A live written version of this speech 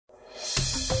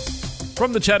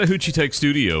From the Chattahoochee Tech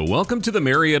Studio, welcome to the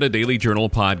Marietta Daily Journal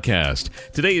podcast.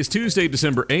 Today is Tuesday,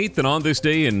 December 8th, and on this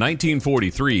day in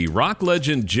 1943, rock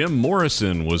legend Jim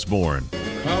Morrison was born.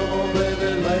 Come on,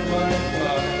 baby, light my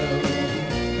fire.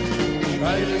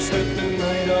 Try to set the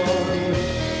night on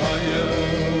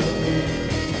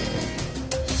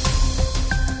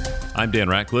fire. I'm Dan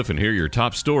Ratcliffe, and here are your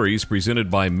top stories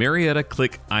presented by Marietta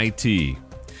Click IT.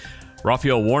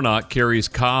 Raphael Warnock carries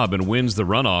Cobb and wins the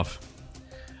runoff.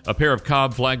 A pair of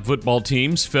Cobb flag football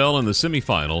teams fell in the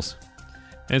semifinals.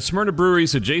 And Smyrna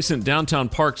Brewery's adjacent downtown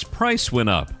park's price went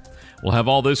up. We'll have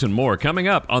all this and more coming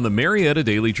up on the Marietta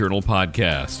Daily Journal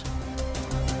podcast.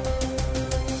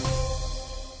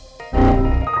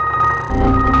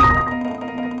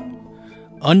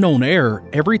 Unknown error.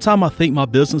 Every time I think my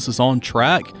business is on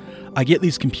track, I get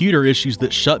these computer issues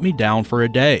that shut me down for a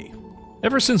day.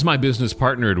 Ever since my business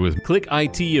partnered with Click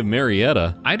IT of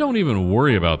Marietta, I don't even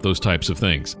worry about those types of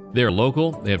things. They're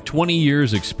local, they have 20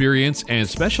 years experience, and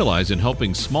specialize in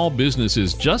helping small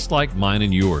businesses just like mine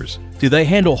and yours. Do they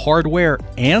handle hardware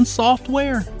and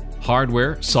software?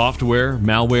 Hardware, software,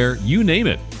 malware, you name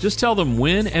it. Just tell them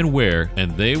when and where,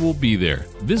 and they will be there.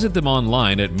 Visit them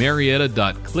online at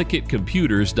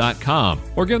marietta.clickitcomputers.com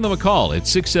or give them a call at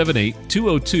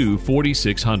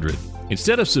 678-202-4600.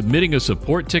 Instead of submitting a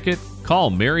support ticket, call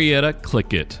Marietta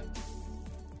Click It.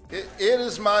 It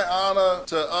is my honor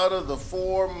to utter the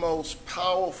four most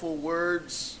powerful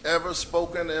words ever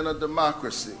spoken in a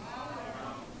democracy.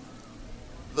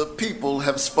 The people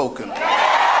have spoken.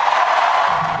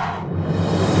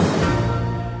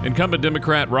 Incumbent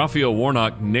Democrat Raphael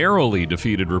Warnock narrowly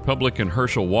defeated Republican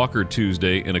Herschel Walker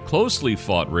Tuesday in a closely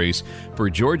fought race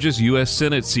for Georgia's U.S.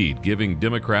 Senate seat, giving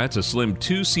Democrats a slim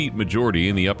two-seat majority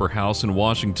in the upper house in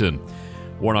Washington.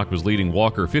 Warnock was leading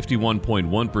Walker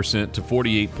 51.1% to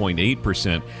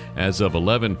 48.8% as of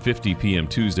 11:50 p.m.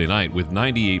 Tuesday night, with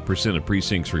 98% of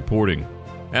precincts reporting.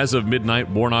 As of midnight,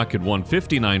 Warnock had won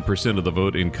 59% of the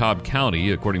vote in Cobb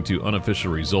County, according to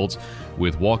unofficial results,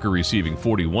 with Walker receiving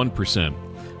 41%.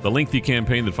 The lengthy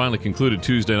campaign that finally concluded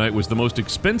Tuesday night was the most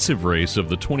expensive race of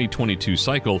the 2022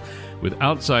 cycle, with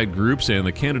outside groups and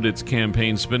the candidates'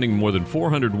 campaign spending more than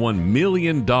 $401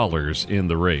 million in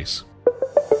the race.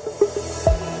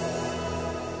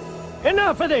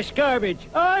 Enough of this garbage!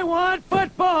 I want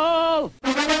football!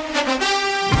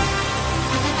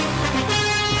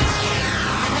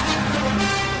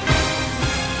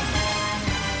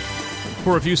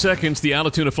 For a few seconds, the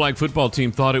Allatoona flag football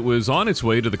team thought it was on its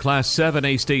way to the Class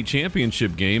 7A state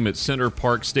championship game at Center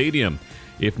Park Stadium.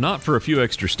 If not for a few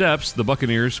extra steps, the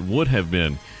Buccaneers would have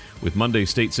been. With Monday's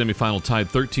state semifinal tied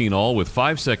 13-all with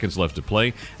 5 seconds left to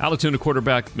play, Allatoona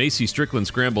quarterback Macy Strickland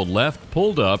scrambled left,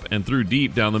 pulled up, and threw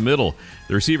deep down the middle.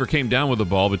 The receiver came down with the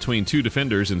ball between two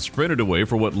defenders and sprinted away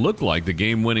for what looked like the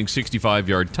game-winning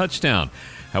 65-yard touchdown.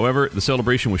 However, the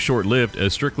celebration was short-lived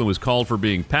as Strickland was called for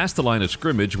being past the line of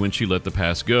scrimmage when she let the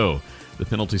pass go. The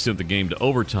penalty sent the game to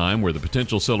overtime, where the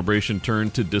potential celebration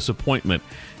turned to disappointment.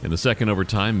 In the second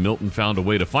overtime, Milton found a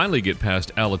way to finally get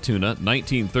past Allatoona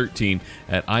 19-13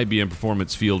 at IBM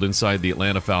Performance Field inside the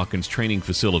Atlanta Falcons training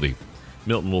facility.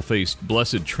 Milton will face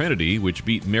Blessed Trinity, which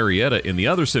beat Marietta in the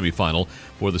other semifinal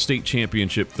for the state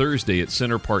championship Thursday at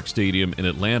Center Park Stadium in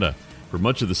Atlanta. For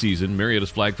much of the season, Marietta's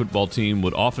flag football team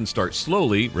would often start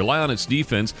slowly, rely on its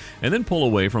defense, and then pull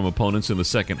away from opponents in the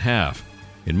second half.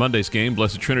 In Monday's game,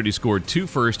 Blessed Trinity scored 2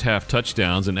 first-half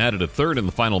touchdowns and added a third in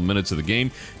the final minutes of the game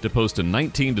to post a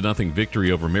 19-0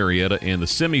 victory over Marietta in the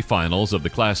semifinals of the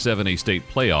Class 7A state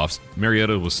playoffs.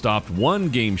 Marietta was stopped 1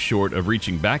 game short of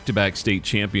reaching back-to-back state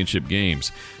championship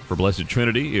games. For Blessed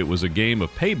Trinity, it was a game of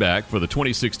payback for the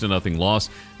 26-0 loss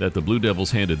that the Blue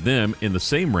Devils handed them in the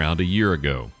same round a year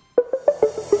ago.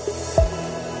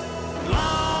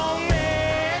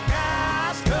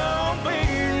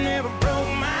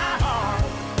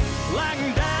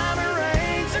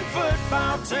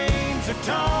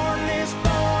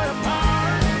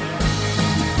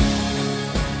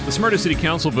 The Smyrna City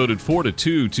Council voted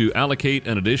 4-2 to allocate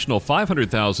an additional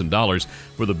 $500,000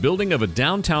 for the building of a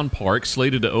downtown park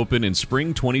slated to open in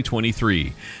spring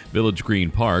 2023. Village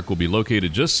Green Park will be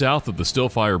located just south of the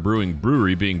Stillfire Brewing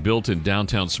Brewery being built in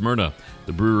downtown Smyrna.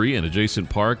 The brewery and adjacent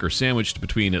park are sandwiched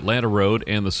between Atlanta Road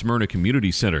and the Smyrna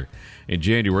Community Center. In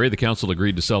January, the council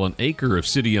agreed to sell an acre of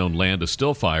city-owned land to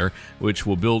Stillfire, which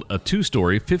will build a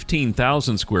 2-story,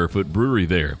 15,000-square-foot brewery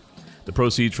there. The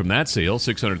proceeds from that sale,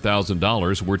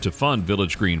 $600,000, were to fund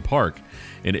Village Green Park.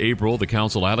 In April, the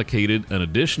council allocated an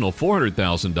additional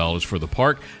 $400,000 for the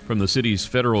park from the city's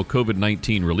federal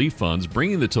COVID-19 relief funds,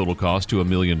 bringing the total cost to $1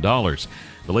 million.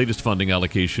 The latest funding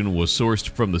allocation was sourced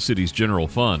from the city's general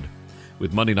fund.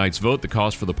 With Monday night's vote, the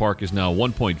cost for the park is now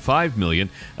 $1.5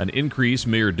 million, an increase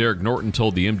Mayor Derek Norton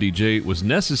told the MDJ was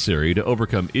necessary to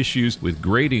overcome issues with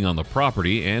grading on the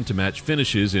property and to match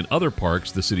finishes in other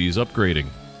parks the city is upgrading.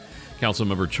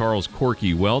 Councilmember Charles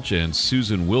Corky Welch and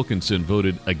Susan Wilkinson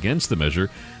voted against the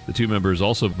measure. The two members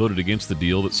also voted against the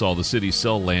deal that saw the city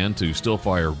sell land to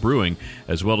Stillfire Brewing,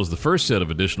 as well as the first set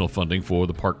of additional funding for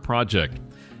the park project.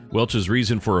 Welch's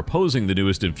reason for opposing the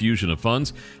newest infusion of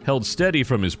funds held steady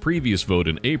from his previous vote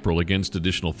in April against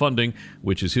additional funding,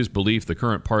 which is his belief the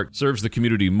current park serves the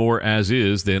community more as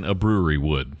is than a brewery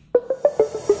would.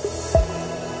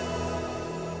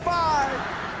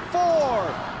 5,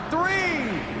 4, 3,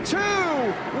 2, 1.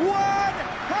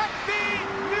 Happy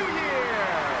New Year!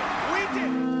 We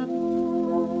did.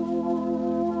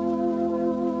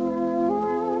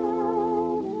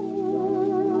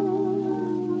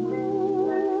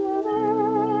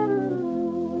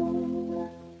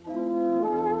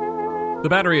 The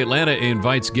Battery Atlanta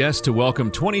invites guests to welcome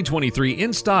 2023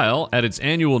 in style at its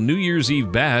annual New Year's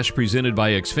Eve Bash presented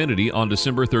by Xfinity on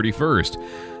December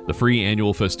 31st. The free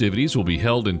annual festivities will be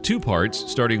held in two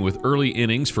parts, starting with early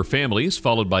innings for families,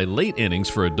 followed by late innings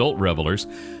for adult revelers.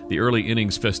 The early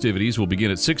innings festivities will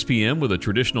begin at 6 p.m. with a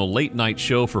traditional late-night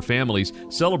show for families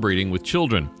celebrating with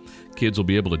children. Kids will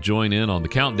be able to join in on the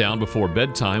countdown before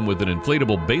bedtime with an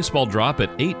inflatable baseball drop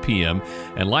at 8 p.m.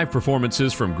 and live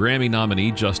performances from Grammy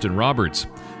nominee Justin Roberts.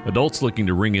 Adults looking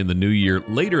to ring in the new year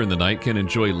later in the night can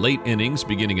enjoy late innings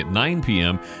beginning at 9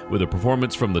 p.m. with a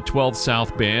performance from the 12th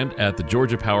South Band at the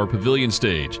Georgia Power Pavilion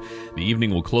stage. The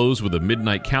evening will close with a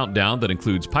midnight countdown that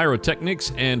includes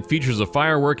pyrotechnics and features a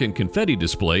firework and confetti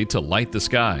display to light the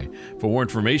sky. For more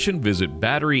information, visit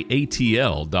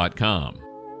batteryatl.com.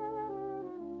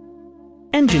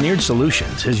 Engineered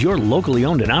Solutions is your locally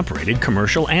owned and operated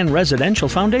commercial and residential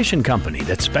foundation company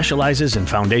that specializes in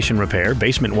foundation repair,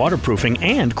 basement waterproofing,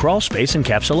 and crawl space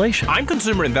encapsulation. I'm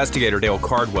consumer investigator Dale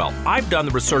Cardwell. I've done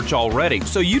the research already,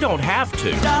 so you don't have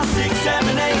to. Dial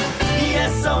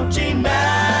 678-ESOG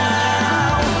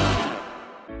now.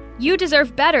 You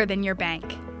deserve better than your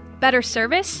bank. Better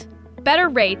service, better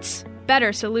rates,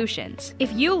 better solutions.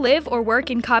 If you live or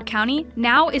work in Cobb County,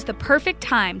 now is the perfect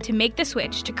time to make the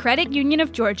switch to Credit Union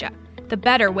of Georgia, the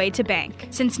better way to bank.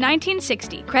 Since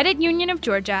 1960, Credit Union of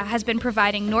Georgia has been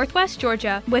providing Northwest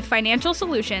Georgia with financial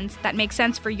solutions that make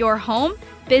sense for your home,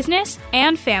 business,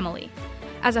 and family.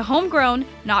 As a homegrown,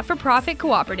 not-for-profit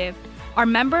cooperative, our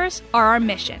members are our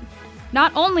mission.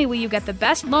 Not only will you get the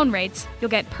best loan rates, you'll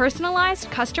get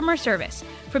personalized customer service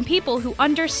from people who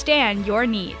understand your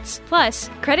needs. Plus,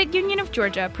 Credit Union of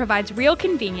Georgia provides real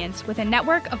convenience with a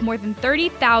network of more than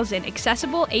 30,000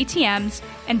 accessible ATMs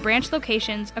and branch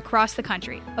locations across the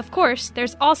country. Of course,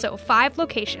 there's also 5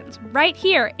 locations right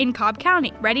here in Cobb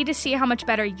County. Ready to see how much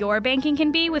better your banking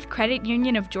can be with Credit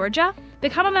Union of Georgia?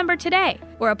 Become a member today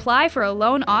or apply for a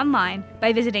loan online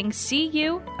by visiting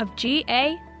cuofga.org.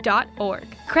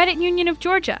 Credit Union of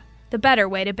Georgia, the better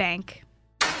way to bank.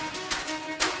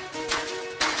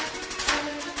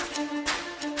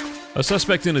 A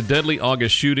suspect in a deadly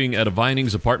August shooting at a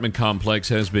Vinings apartment complex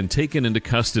has been taken into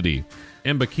custody.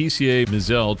 Mbakissie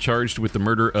Mizell, charged with the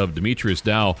murder of Demetrius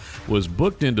Dow, was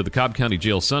booked into the Cobb County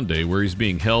Jail Sunday, where he's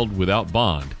being held without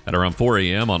bond. At around 4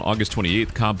 a.m. on August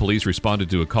 28th, Cobb police responded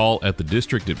to a call at the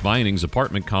district at Vinings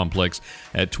apartment complex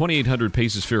at 2800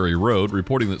 Paces Ferry Road,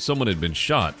 reporting that someone had been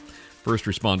shot. First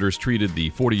responders treated the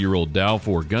 40-year-old Dow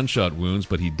for gunshot wounds,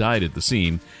 but he died at the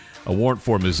scene. A warrant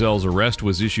for Mizell's arrest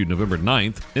was issued November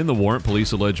 9th. In the warrant,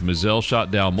 police allege Mizell shot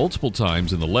Dow multiple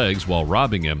times in the legs while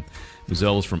robbing him.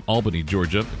 Mizell is from Albany,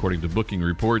 Georgia, according to booking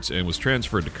reports, and was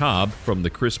transferred to Cobb from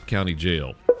the Crisp County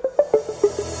Jail.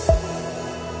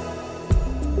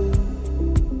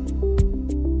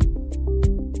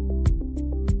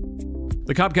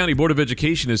 The Cobb County Board of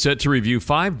Education is set to review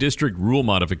 5 district rule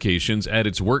modifications at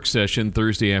its work session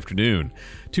Thursday afternoon.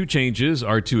 2 changes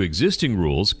are to existing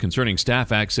rules concerning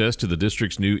staff access to the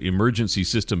district's new emergency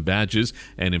system badges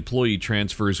and employee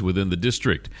transfers within the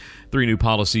district. 3 new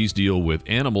policies deal with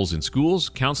animals in schools,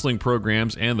 counseling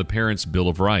programs, and the Parents' Bill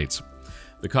of Rights.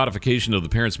 The codification of the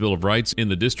Parents' Bill of Rights in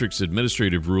the district's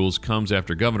administrative rules comes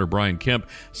after Governor Brian Kemp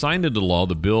signed into law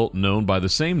the bill known by the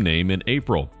same name in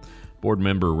April. Board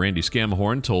member Randy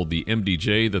Scamahorn told the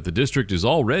MDJ that the district is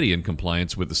already in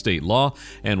compliance with the state law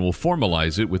and will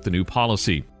formalize it with the new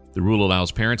policy. The rule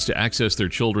allows parents to access their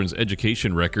children's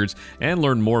education records and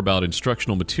learn more about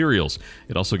instructional materials.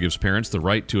 It also gives parents the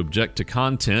right to object to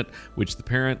content which the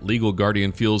parent legal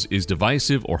guardian feels is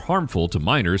divisive or harmful to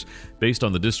minors based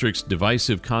on the district's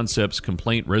Divisive Concepts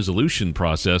Complaint Resolution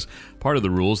process, part of the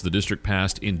rules the district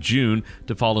passed in June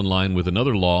to fall in line with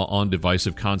another law on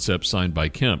divisive concepts signed by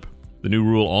Kemp. The new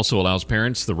rule also allows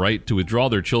parents the right to withdraw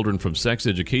their children from sex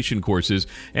education courses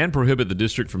and prohibit the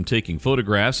district from taking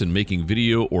photographs and making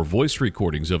video or voice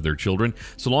recordings of their children,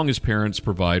 so long as parents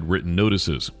provide written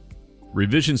notices.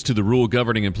 Revisions to the rule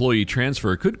governing employee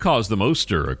transfer could cause the most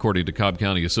stir, according to Cobb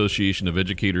County Association of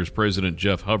Educators President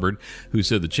Jeff Hubbard, who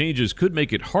said the changes could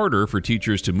make it harder for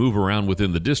teachers to move around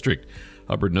within the district.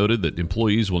 Hubbard noted that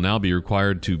employees will now be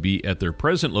required to be at their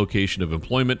present location of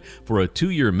employment for a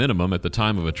 2-year minimum at the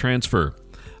time of a transfer.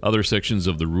 Other sections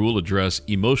of the rule address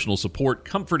emotional support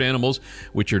comfort animals,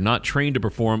 which are not trained to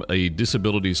perform a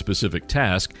disability-specific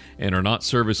task and are not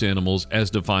service animals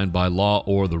as defined by law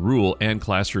or the rule, and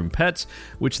classroom pets,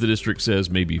 which the district says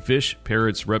may be fish,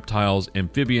 parrots, reptiles,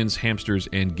 amphibians, hamsters,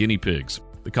 and guinea pigs.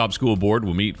 The Cobb School Board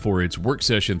will meet for its work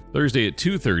session Thursday at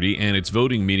 2:30, and its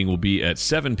voting meeting will be at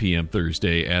 7 p.m.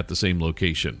 Thursday at the same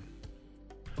location.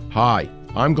 Hi,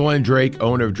 I'm Glenn Drake,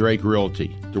 owner of Drake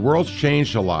Realty. The world's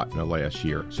changed a lot in the last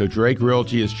year, so Drake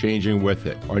Realty is changing with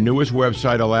it. Our newest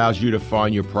website allows you to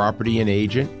find your property and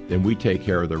agent, then we take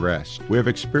care of the rest. We have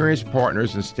experienced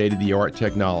partners and state-of-the-art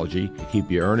technology to keep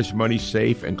your earnest money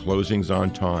safe and closings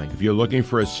on time. If you're looking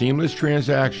for a seamless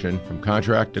transaction from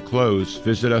contract to close,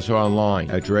 visit us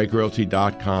online at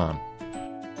drakerealty.com.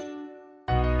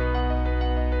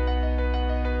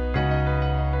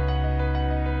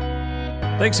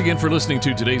 Thanks again for listening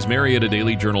to today's Marietta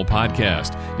Daily Journal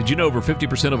podcast. Did you know over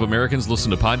 50% of Americans listen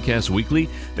to podcasts weekly?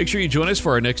 Make sure you join us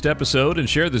for our next episode and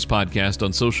share this podcast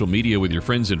on social media with your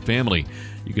friends and family.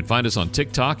 You can find us on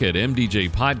TikTok at MDJ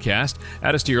Podcast,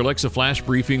 add us to your Alexa Flash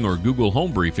Briefing or Google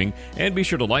Home Briefing, and be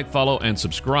sure to like, follow, and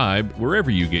subscribe wherever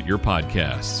you get your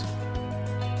podcasts.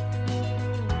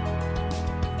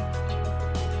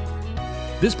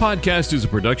 This podcast is a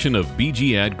production of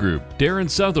BG Ad Group. Darren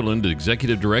Sutherland,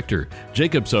 Executive Director.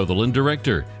 Jacob Sutherland,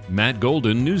 Director. Matt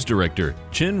Golden, News Director.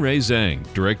 Chen Ray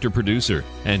Zhang, Director Producer.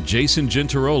 And Jason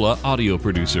Gentarola, Audio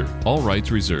Producer. All rights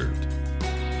reserved.